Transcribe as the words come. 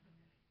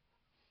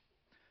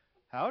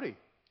Howdy.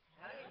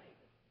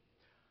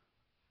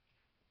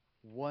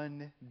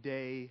 One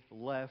day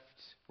left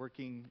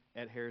working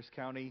at Harris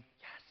County.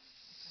 Yes.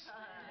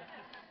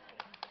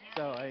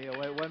 So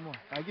one more.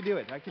 I can do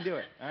it.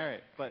 All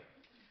right. But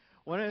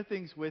one of the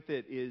things with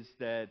it is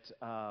that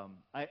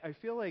I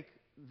feel like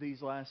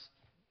these last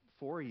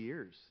 4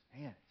 years,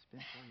 man, it's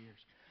been 4 years,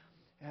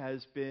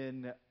 has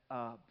been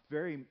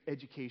very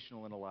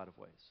educational in a lot of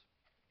ways.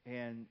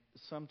 And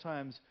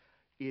sometimes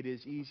it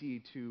is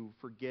easy to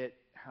forget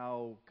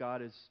how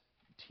God is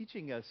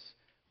teaching us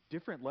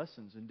different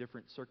lessons in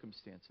different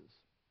circumstances.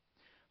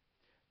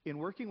 In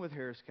working with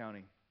Harris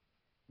County,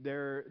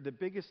 the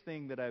biggest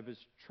thing that I was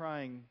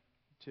trying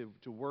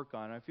to work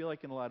on, I feel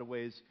like in a lot of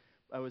ways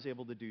I was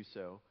able to do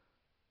so,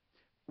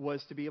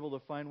 was to be able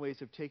to find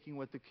ways of taking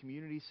what the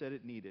community said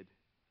it needed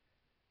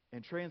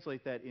and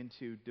translate that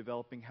into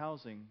developing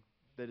housing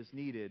that is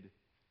needed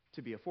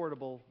to be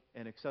affordable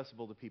and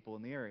accessible to people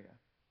in the area.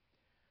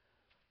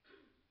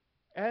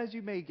 As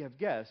you may have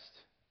guessed,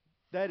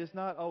 that is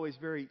not always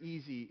very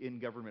easy in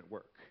government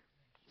work.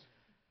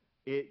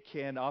 It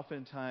can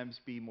oftentimes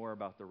be more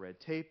about the red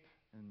tape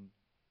and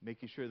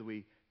making sure that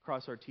we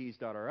cross our T's,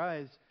 dot our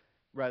I's,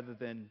 rather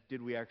than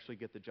did we actually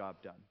get the job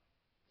done.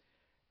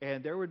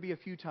 And there would be a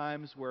few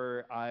times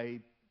where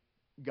I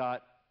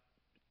got,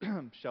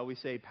 shall we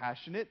say,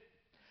 passionate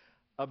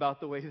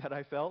about the way that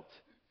I felt.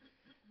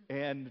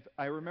 And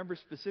I remember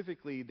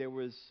specifically there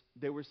was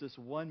this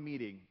one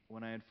meeting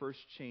when I had first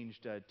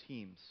changed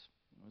teams.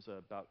 It was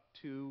about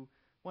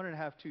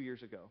 1.5, 2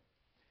 years ago.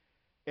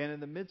 And in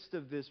the midst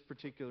of this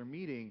particular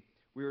meeting,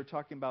 we were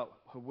talking about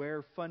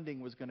where funding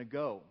was going to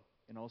go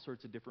in all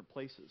sorts of different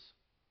places.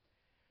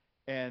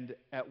 And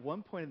at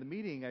one point in the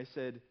meeting, I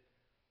said,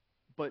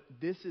 but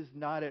this is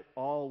not at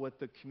all what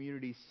the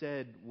community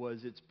said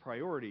was its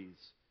priorities.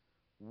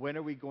 When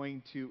are we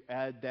going to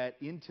add that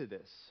into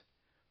this?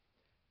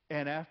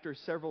 And after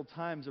several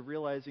times of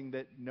realizing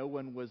that no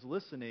one was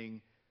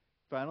listening,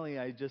 finally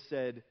I just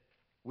said,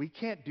 we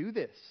can't do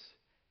this.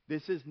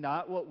 This is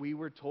not what we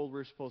were told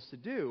we're supposed to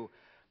do.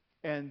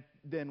 And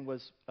then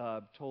was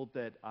told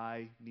that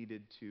I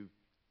needed to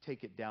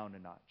take it down a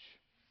notch,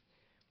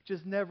 which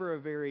is never a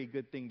very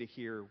good thing to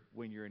hear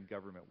when you're in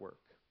government work.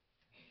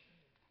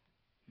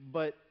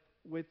 But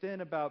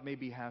within about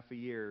maybe half a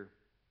year,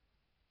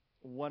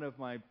 one of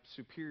my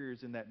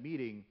superiors in that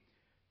meeting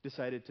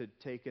decided to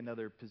take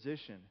another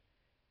position.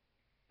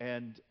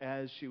 And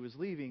as she was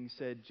leaving,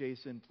 said,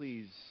 Jason,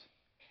 please,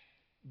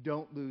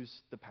 don't lose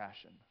the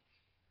passion.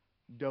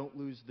 Don't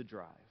lose the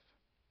drive.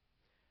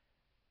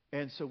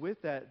 And so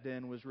with that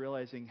then was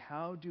realizing,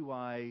 how do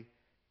I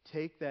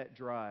take that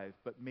drive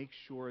but make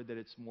sure that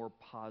it's more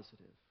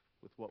positive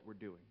with what we're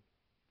doing?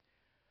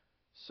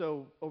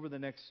 So over the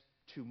next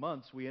 2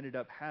 months, we ended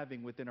up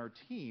having within our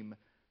team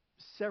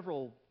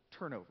several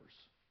turnovers.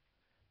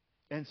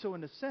 And so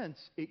in a sense,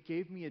 it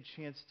gave me a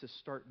chance to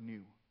start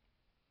new.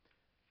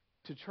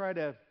 To try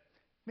to,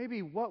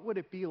 maybe what would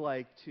it be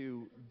like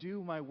to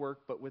do my work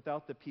but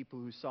without the people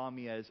who saw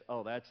me as,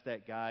 oh, that's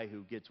that guy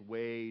who gets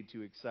way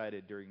too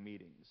excited during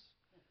meetings.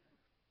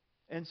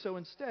 And so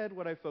instead,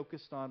 what I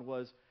focused on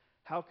was,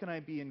 how can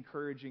I be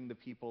encouraging the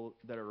people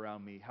that are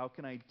around me? How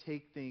can I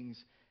take things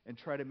and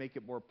try to make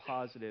it more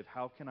positive?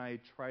 How can I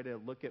try to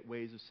look at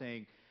ways of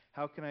saying,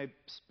 how can I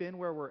spin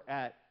where we're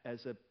at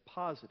as a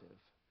positive?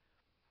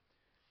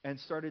 And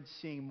started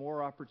seeing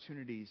more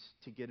opportunities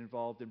to get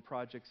involved in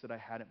projects that I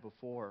hadn't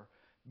before,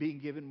 being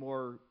given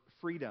more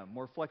freedom,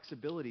 more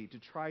flexibility to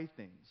try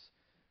things,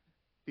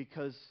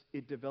 because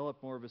it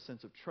developed more of a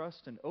sense of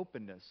trust and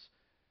openness,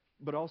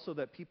 but also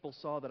that people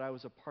saw that I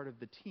was a part of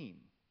the team,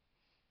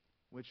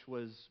 which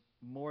was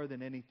more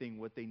than anything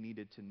what they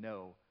needed to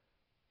know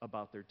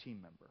about their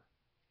team member.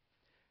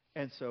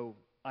 And so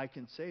I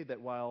can say that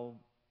while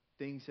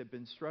things have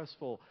been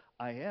stressful,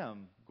 I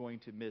am going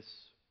to miss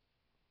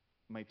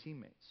my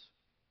teammates,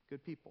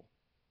 good people.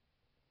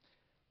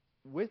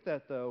 With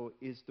that, though,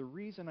 is the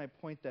reason I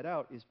point that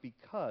out is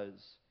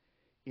because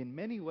in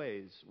many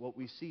ways, what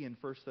we see in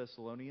 1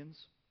 Thessalonians,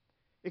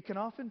 it can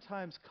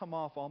oftentimes come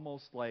off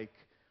almost like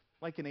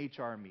an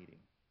HR meeting.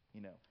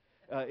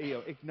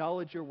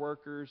 Acknowledge your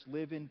workers,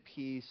 live in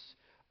peace,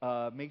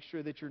 make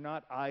sure that you're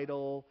not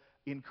idle,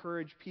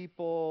 encourage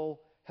people,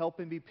 help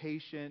and be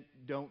patient,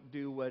 don't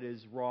do what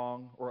is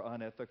wrong or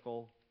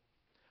unethical.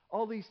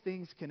 All these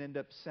things can end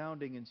up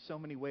sounding in so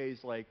many ways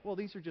like, well,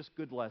 these are just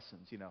good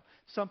lessons,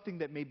 something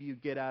that maybe you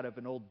get out of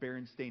an old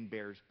Berenstain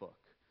Bears book.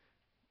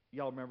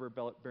 Y'all remember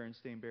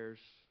Berenstain Bears?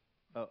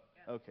 Oh,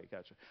 okay,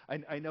 gotcha.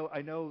 I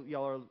know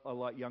y'all are a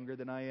lot younger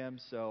than I am,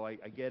 so I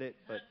get it,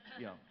 but,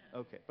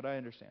 okay, but I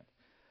understand.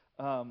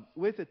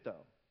 With it,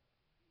 though,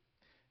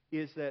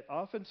 is that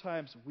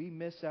oftentimes we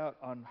miss out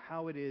on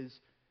how it is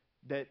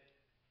that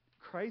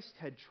Christ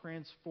had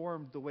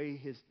transformed the way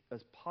his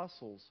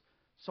apostles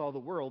saw the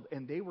world,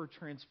 and they were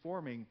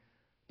transforming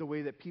the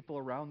way that people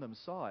around them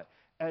saw it.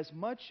 As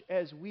much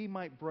as we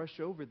might brush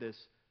over this,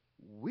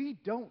 we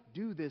don't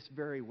do this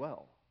very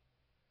well.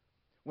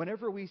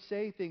 Whenever we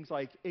say things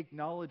like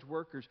acknowledge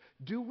workers,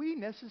 do we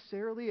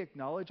necessarily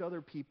acknowledge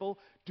other people?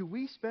 Do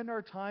we spend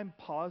our time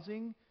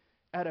pausing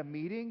at a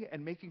meeting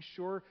and making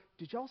sure,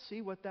 did y'all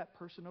see what that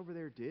person over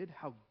there did?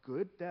 How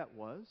good that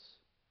was?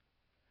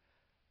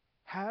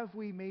 Have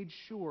we made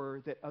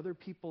sure that other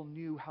people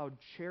knew how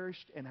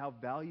cherished and how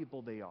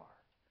valuable they are?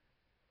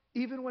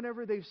 Even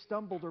whenever they've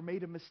stumbled or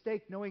made a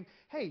mistake, knowing,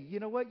 hey, you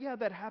know what? Yeah,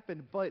 that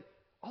happened, but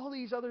all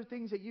these other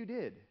things that you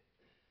did,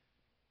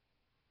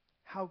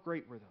 how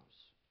great were those?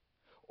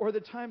 Or the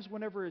times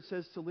whenever it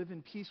says to live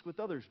in peace with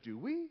others, do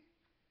we?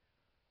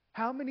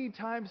 How many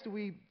times do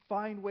we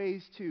find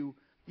ways to,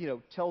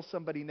 tell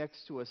somebody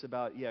next to us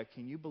about, yeah,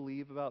 can you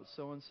believe about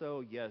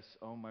so-and-so? Yes,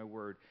 oh my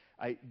word.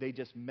 They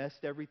just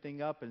messed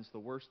everything up and it's the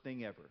worst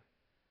thing ever.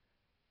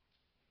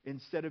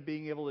 Instead of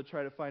being able to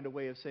try to find a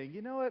way of saying,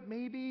 you know what,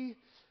 maybe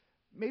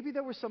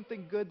there was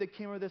something good that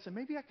came out of this and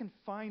maybe I can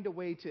find a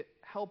way to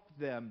help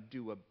them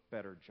do a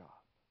better job.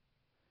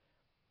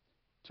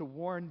 To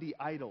warn the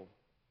idle,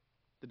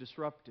 the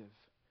disruptive.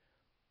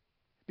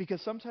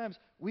 Because sometimes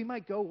we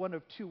might go one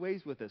of two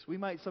ways with this. We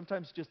might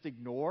sometimes just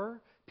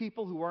ignore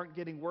people who aren't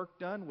getting work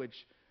done, which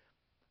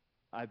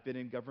I've been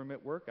in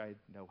government work, I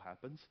know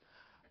happens.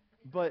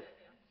 But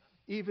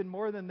even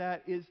more than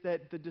that is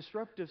that the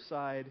disruptive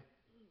side,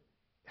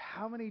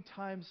 how many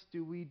times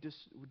do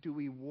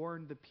we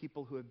warn the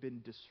people who have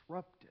been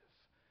disruptive?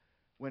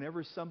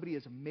 Whenever somebody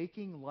is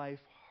making life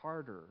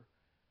harder,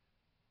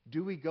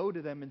 do we go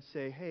to them and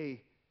say,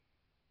 hey,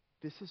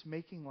 this is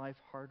making life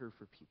harder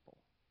for people?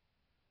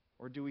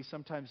 Or do we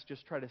sometimes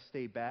just try to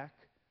stay back?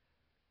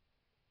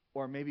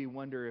 Or maybe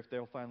wonder if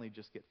they'll finally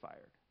just get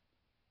fired?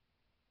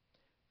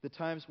 The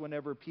times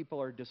whenever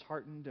people are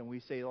disheartened and we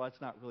say, well, that's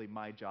not really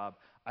my job.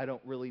 I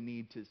don't really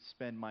need to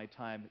spend my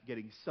time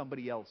getting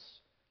somebody else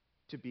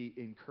to be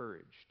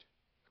encouraged.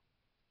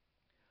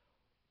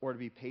 Or to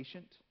be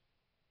patient.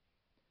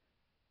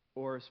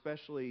 Or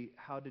especially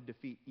how to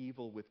defeat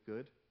evil with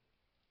good.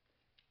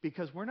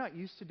 Because we're not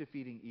used to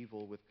defeating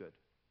evil with good.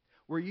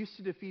 We're used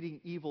to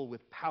defeating evil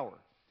with power.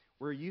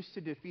 We're used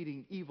to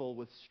defeating evil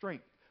with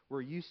strength. We're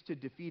used to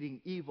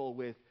defeating evil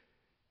with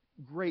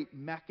great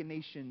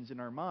machinations in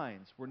our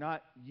minds. We're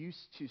not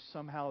used to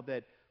somehow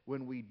that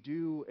when we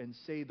do and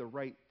say the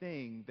right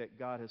thing that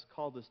God has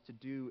called us to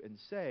do and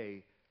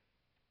say,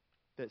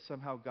 that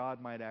somehow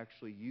God might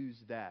actually use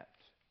that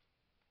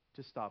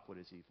to stop what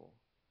is evil.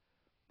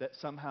 That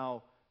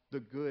somehow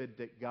the good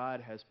that God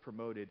has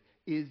promoted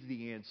is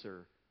the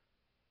answer,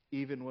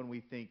 even when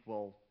we think,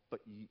 well,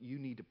 but you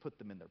need to put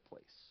them in their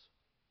place.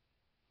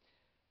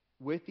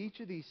 With each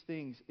of these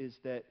things is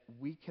that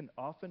we can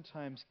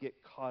oftentimes get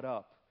caught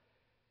up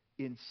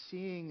in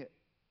seeing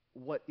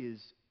what is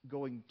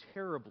going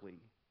terribly,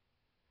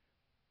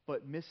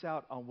 but miss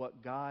out on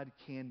what God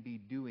can be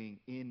doing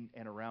in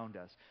and around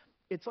us.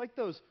 It's like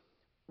those,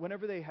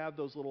 whenever they have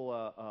those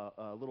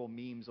little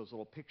memes, those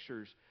little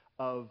pictures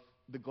of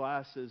the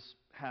glass is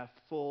half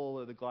full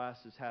or the glass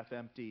is half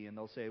empty, and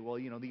they'll say, well,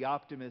 the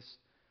optimist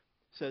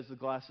says the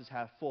glass is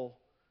half full,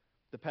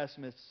 the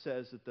pessimist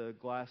says that the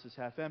glass is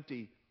half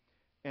empty,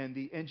 and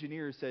the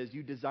engineer says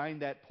you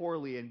designed that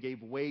poorly and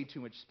gave way too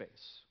much space.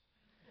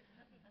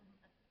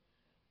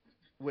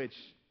 Which,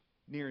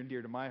 near and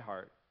dear to my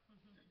heart.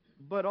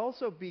 But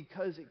also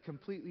because it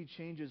completely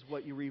changes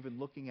what you were even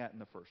looking at in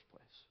the first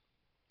place.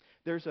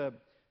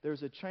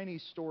 There's a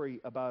Chinese story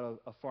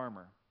about a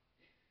farmer.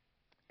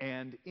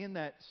 And in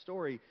that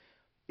story,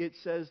 it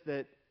says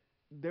that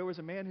there was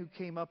a man who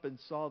came up and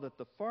saw that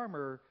the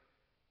farmer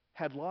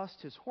had lost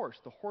his horse.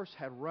 The horse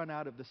had run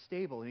out of the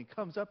stable. And he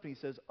comes up and he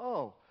says,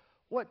 oh,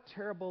 what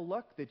terrible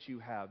luck that you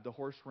have. The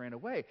horse ran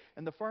away.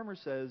 And the farmer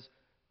says,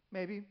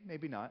 maybe,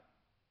 maybe not.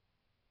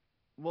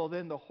 Well,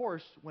 then the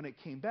horse, when it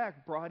came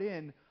back, brought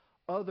in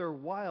other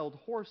wild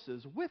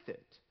horses with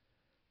it.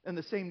 And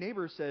the same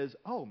neighbor says,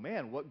 oh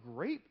man, what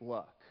great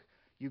luck.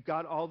 You've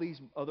got all these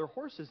other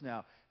horses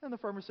now. And the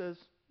farmer says,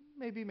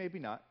 maybe, maybe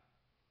not.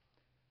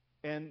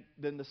 And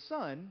then the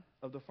son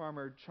of the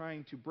farmer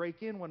trying to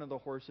break in one of the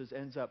horses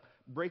ends up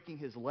breaking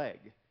his leg.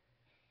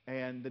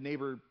 And the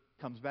neighbor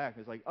comes back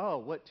and is like, oh,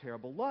 what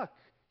terrible luck.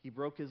 He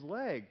broke his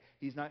leg.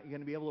 He's not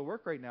going to be able to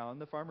work right now.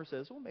 And the farmer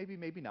says, well, maybe,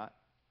 maybe not.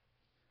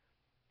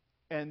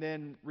 And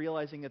then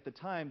realizing at the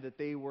time that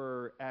they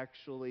were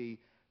actually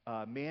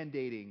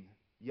mandating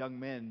young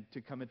men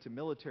to come into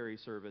military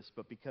service,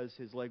 but because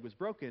his leg was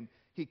broken,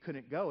 he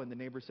couldn't go. And the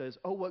neighbor says,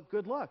 oh, what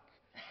good luck.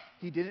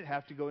 He didn't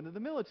have to go into the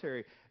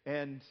military.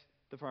 And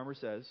the farmer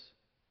says,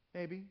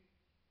 maybe,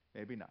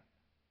 maybe not.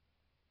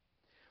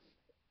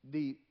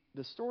 The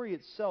story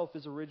itself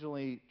is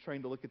originally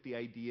trying to look at the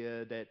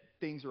idea that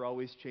things are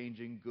always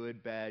changing,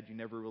 good, bad, you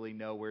never really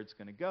know where it's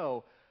going to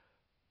go.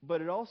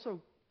 But it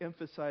also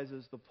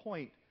emphasizes the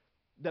point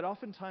that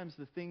oftentimes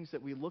the things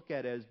that we look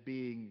at as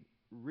being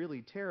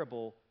really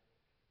terrible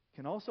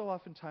can also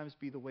oftentimes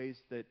be the ways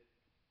that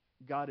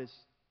God is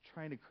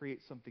trying to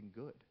create something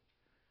good.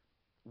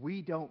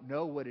 We don't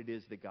know what it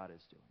is that God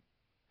is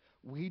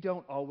doing. We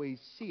don't always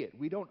see it.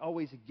 We don't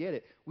always get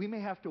it. We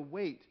may have to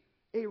wait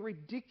a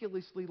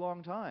ridiculously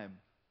long time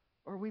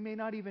or we may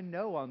not even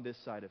know on this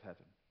side of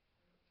heaven.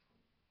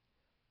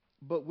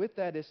 But with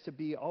that is to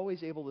be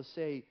always able to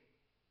say,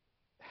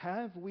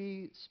 have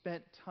we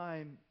spent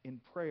time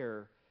in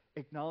prayer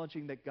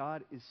acknowledging that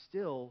God is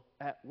still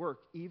at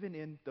work, even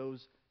in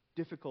those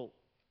difficult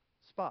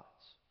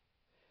spots?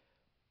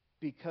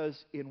 Because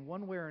in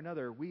one way or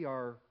another, we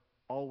are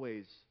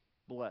always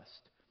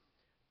blessed.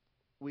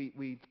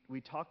 We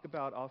talk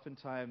about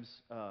oftentimes,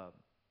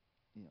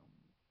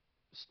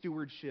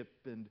 stewardship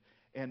and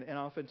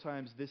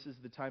oftentimes this is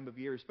the time of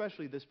year,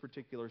 especially this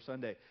particular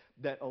Sunday,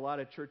 that a lot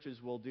of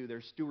churches will do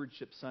their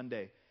stewardship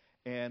Sunday.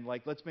 And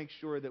let's make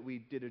sure that we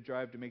did a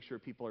drive to make sure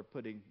people are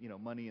putting,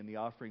 money in the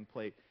offering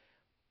plate.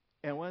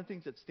 And one of the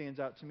things that stands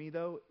out to me,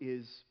 though,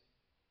 is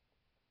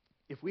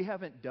if we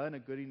haven't done a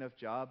good enough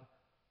job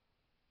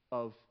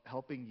of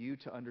helping you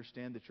to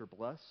understand that you're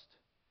blessed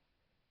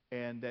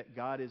and that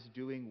God is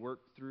doing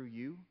work through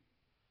you,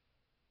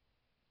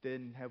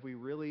 then have we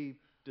really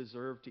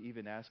deserved to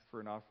even ask for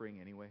an offering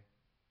anyway?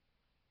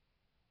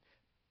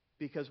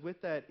 Because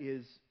with that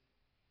is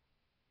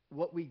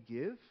what we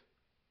give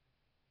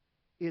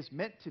is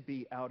meant to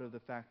be out of the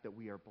fact that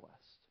we are blessed.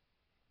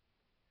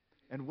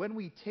 And when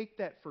we take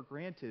that for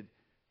granted,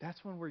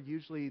 that's when we're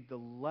usually the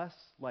less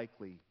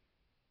likely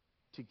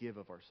to give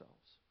of ourselves.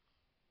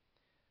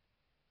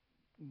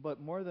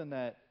 But more than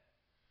that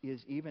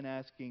is even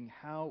asking,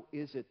 how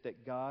is it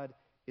that God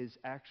is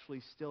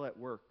actually still at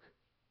work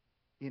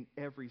in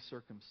every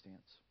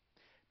circumstance?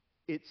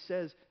 It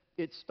says,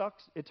 it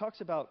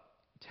talks about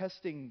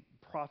testing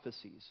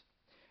prophecies.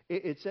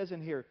 It says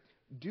in here,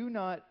 do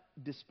not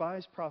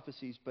despise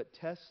prophecies, but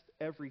test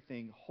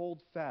everything,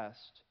 hold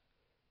fast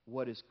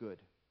what is good.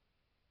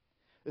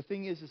 The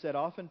thing is that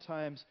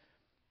oftentimes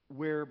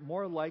we're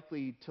more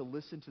likely to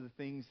listen to the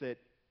things that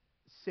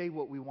say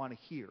what we want to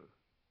hear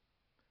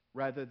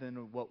rather than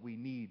what we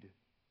need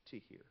to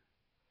hear.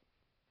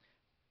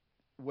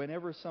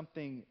 Whenever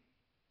something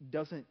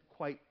doesn't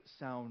quite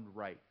sound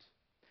right.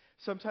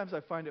 Sometimes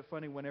I find it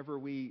funny whenever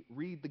we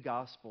read the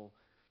gospel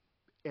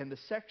and the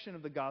section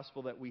of the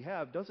gospel that we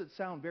have doesn't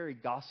sound very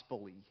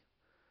gospel-y.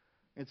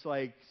 It's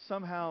like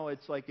somehow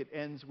it's like it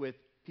ends with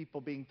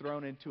people being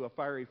thrown into a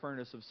fiery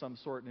furnace of some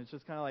sort, and it's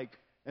just kind of like,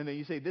 and then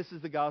you say, this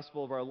is the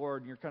gospel of our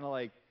Lord, and you're kind of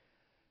like,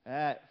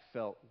 that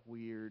felt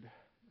weird.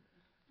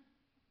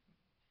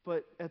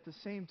 But at the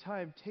same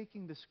time,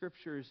 taking the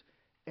scriptures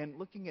and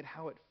looking at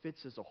how it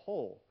fits as a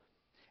whole.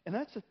 And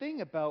that's the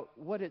thing about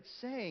what it's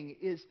saying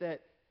is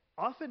that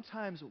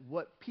oftentimes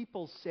what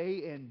people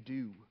say and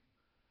do,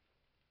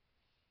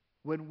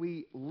 when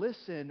we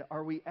listen,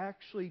 are we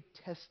actually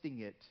testing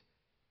it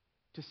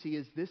to see,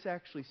 is this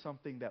actually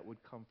something that would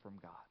come from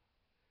God?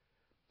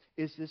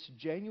 Is this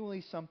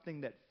genuinely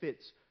something that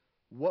fits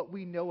what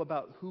we know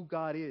about who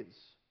God is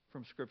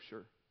from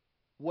Scripture?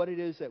 What it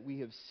is that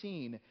we have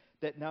seen,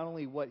 that not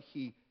only what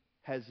He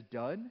has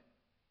done,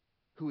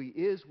 who He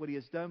is, what He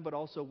has done, but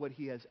also what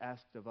He has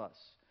asked of us.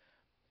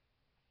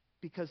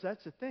 Because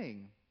that's the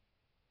thing.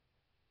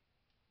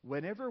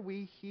 Whenever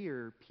we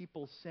hear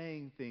people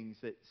saying things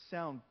that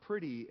sound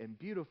pretty and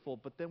beautiful,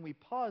 but then we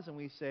pause and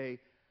we say,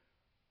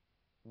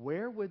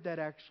 where would that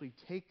actually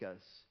take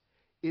us?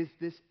 Is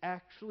this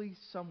actually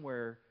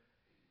somewhere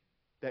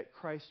that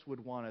Christ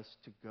would want us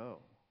to go?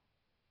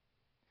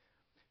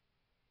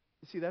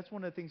 See, that's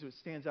one of the things that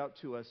stands out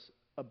to us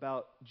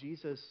about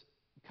Jesus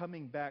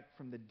coming back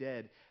from the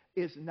dead,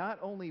 is not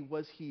only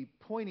was He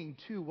pointing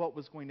to what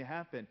was going to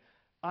happen,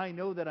 I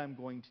know that I'm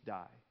going to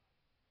die.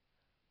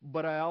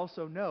 But I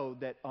also know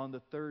that on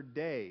the third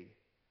day,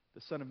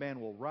 the Son of Man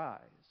will rise.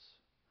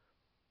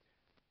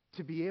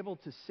 To be able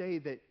to say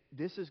that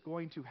this is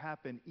going to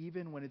happen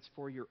even when it's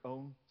for your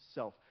own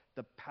self,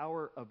 the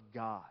power of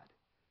God.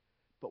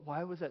 But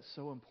why was that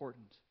so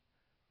important?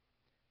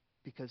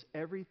 Because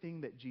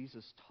everything that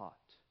Jesus taught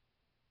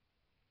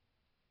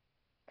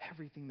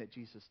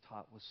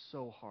was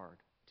so hard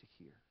to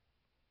hear.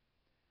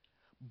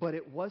 But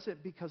it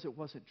wasn't because it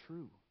wasn't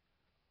true,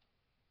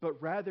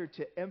 but rather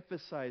to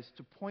emphasize,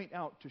 to point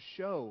out, to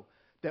show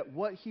that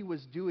what He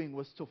was doing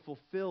was to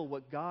fulfill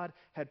what God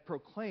had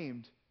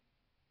proclaimed.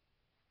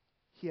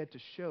 He had to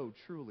show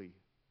truly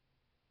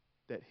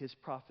that His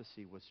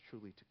prophecy was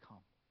truly to come.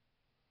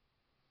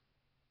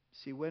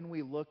 See, when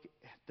we look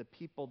at the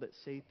people that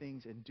say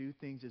things and do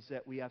things, is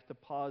that we have to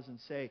pause and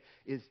say,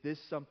 is this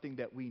something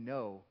that we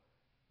know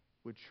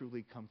would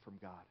truly come from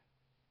God?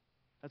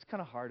 That's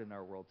kind of hard in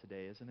our world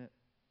today, isn't it?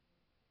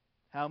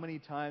 How many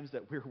times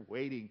that we're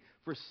waiting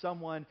for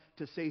someone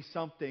to say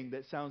something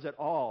that sounds at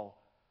all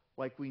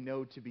like we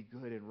know to be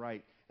good and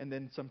right. And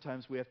then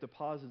sometimes we have to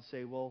pause and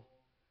say, well,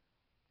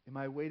 am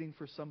I waiting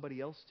for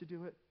somebody else to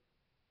do it?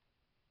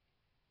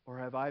 Or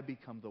have I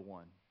become the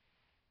one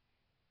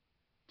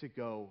to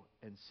go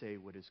and say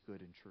what is good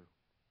and true?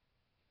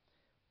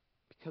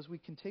 Because we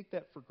can take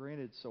that for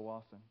granted so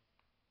often.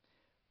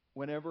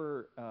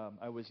 Whenever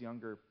I was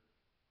younger,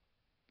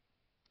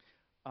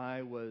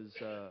 I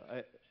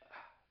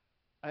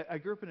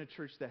grew up in a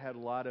church that had a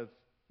lot of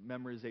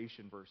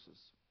memorization verses.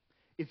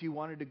 If you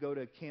wanted to go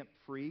to camp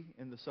free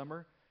in the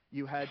summer,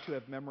 you had to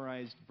have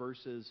memorized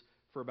verses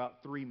for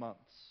about 3 months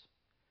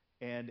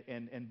and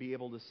be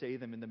able to say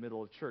them in the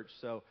middle of church.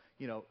 So,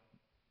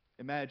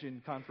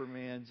 imagine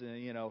confirmands, and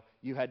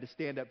you had to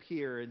stand up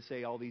here and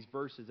say all these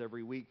verses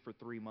every week for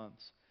 3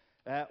 months.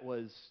 That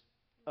was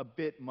a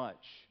bit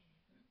much.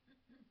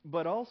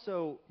 But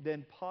also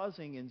then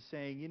pausing and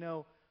saying,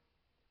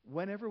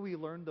 whenever we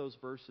learned those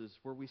verses,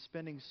 were we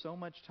spending so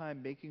much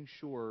time making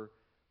sure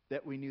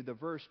that we knew the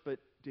verse, but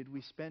did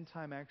we spend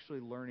time actually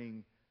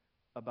learning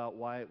about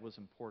why it was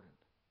important?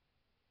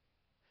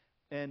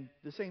 And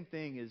the same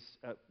thing is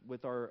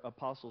with our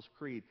Apostles'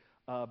 Creed.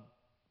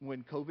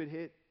 When COVID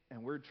hit,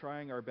 and we're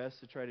trying our best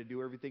to try to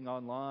do everything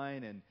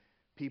online, and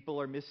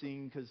people are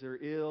missing because they're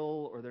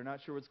ill or they're not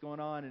sure what's going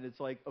on, and it's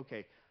like,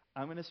 okay,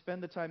 I'm going to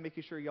spend the time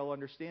making sure y'all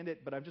understand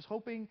it, but I'm just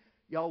hoping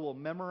y'all will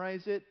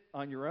memorize it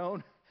on your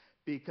own,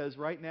 because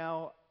right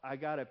now I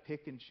got to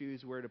pick and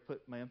choose where to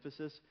put my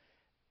emphasis.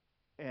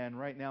 And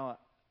right now,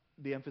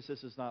 the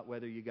emphasis is not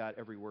whether you got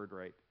every word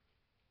right.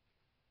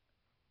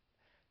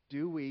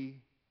 Do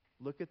we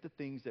look at the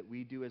things that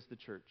we do as the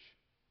church?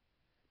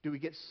 Do we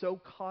get so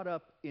caught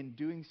up in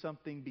doing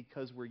something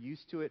because we're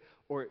used to it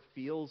or it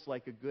feels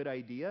like a good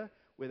idea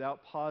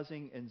without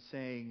pausing and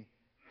saying,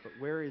 but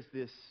where is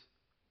this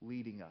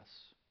leading us?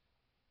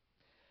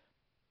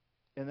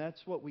 And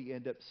that's what we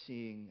end up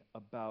seeing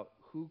about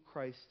who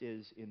Christ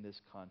is in this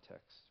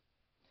context.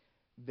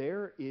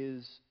 There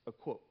is a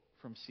quote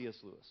from C.S.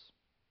 Lewis.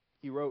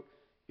 He wrote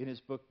in his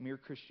book, Mere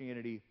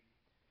Christianity,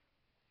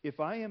 "If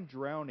I am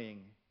drowning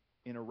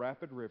in a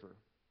rapid river,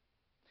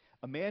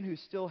 a man who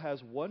still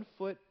has 1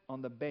 foot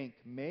on the bank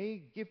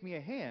may give me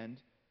a hand,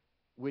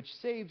 which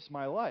saves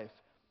my life.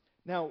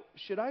 Now,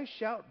 should I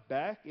shout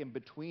back in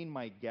between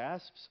my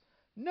gasps,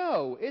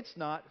 'No, it's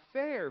not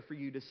fair for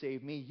you to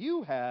save me.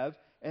 You have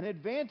an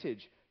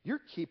advantage. You're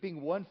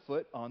keeping 1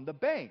 foot on the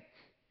bank.'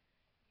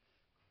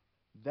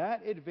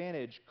 That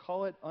advantage,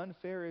 call it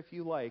unfair if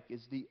you like,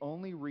 is the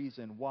only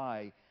reason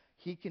why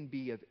he can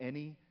be of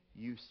any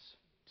use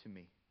to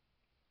me.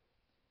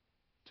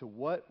 To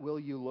what will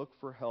you look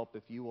for help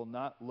if you will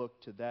not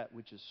look to that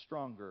which is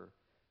stronger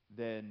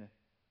than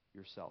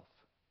yourself?"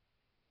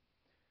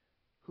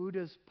 Who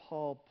does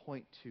Paul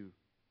point to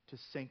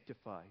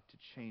sanctify, to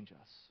change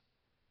us?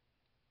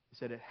 He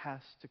said it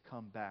has to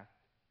come back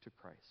to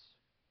Christ.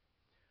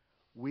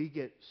 We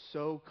get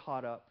so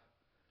caught up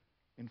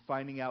in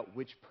finding out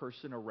which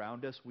person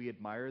around us we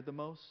admire the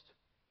most,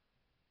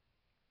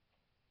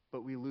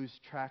 but we lose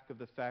track of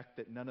the fact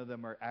that none of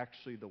them are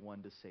actually the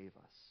one to save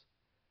us.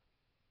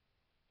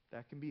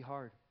 That can be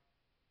hard.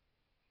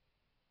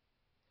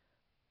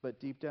 But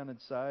deep down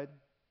inside,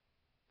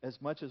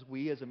 as much as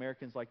we as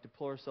Americans like to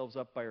pull ourselves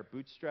up by our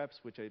bootstraps,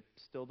 which I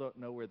still don't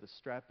know where the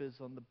strap is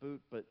on the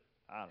boot, but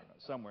I don't know,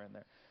 somewhere in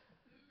there,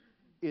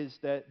 is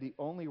that the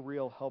only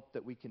real help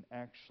that we can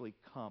actually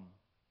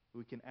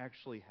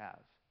have,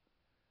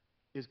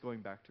 is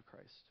going back to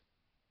Christ.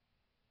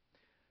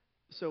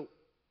 So,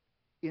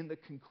 in the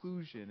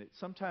conclusion, it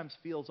sometimes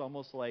feels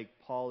almost like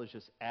Paul is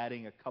just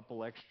adding a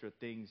couple extra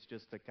things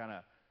just to kind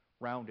of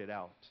round it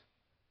out.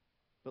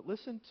 But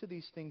listen to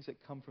these things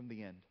that come from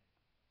the end,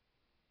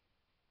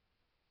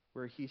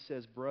 where he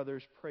says,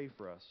 "Brothers, pray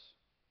for us.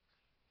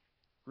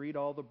 Greet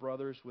all the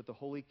brothers with a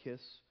holy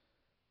kiss.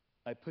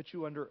 I put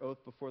you under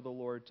oath before the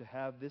Lord to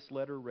have this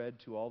letter read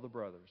to all the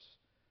brothers.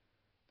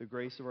 The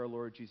grace of our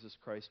Lord Jesus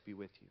Christ be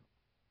with you."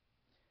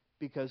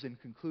 Because in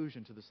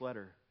conclusion to this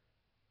letter,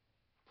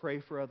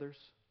 pray for others,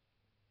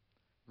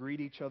 greet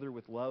each other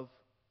with love,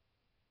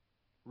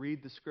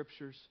 read the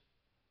Scriptures,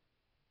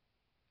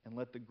 and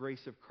let the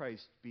grace of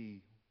Christ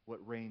be what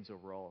reigns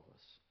over all of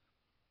us.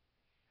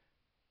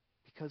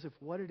 Because if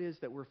what it is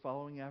that we're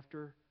following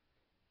after,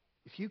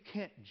 if you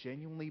can't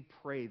genuinely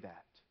pray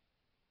that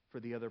for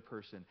the other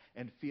person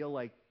and feel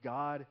like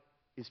God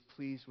is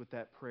pleased with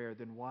that prayer,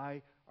 then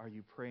why are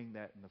you praying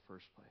that in the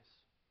first place?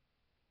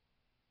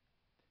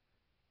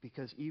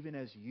 Because even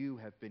as you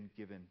have been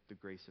given the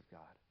grace of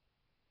God,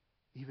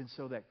 even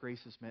so that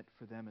grace is meant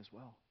for them as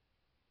well.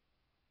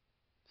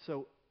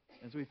 So,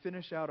 as we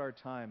finish out our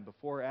time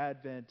before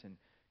Advent and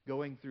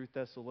going through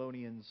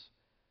Thessalonians,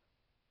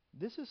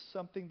 this is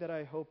something that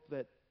I hope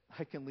that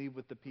I can leave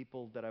with the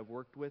people that I've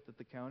worked with at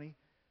the county,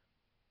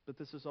 but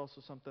this is also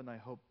something I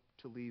hope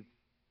to leave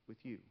with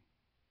you.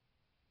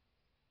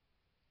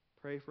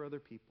 Pray for other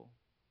people.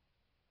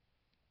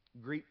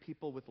 Greet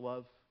people with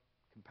love,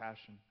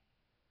 compassion.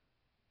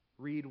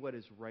 Read what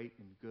is right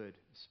and good,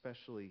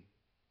 especially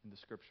in the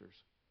Scriptures,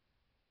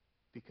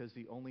 because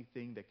the only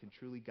thing that can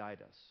truly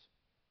guide us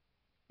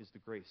is the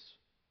grace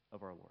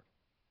of our Lord.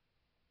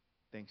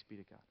 Thanks be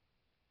to God.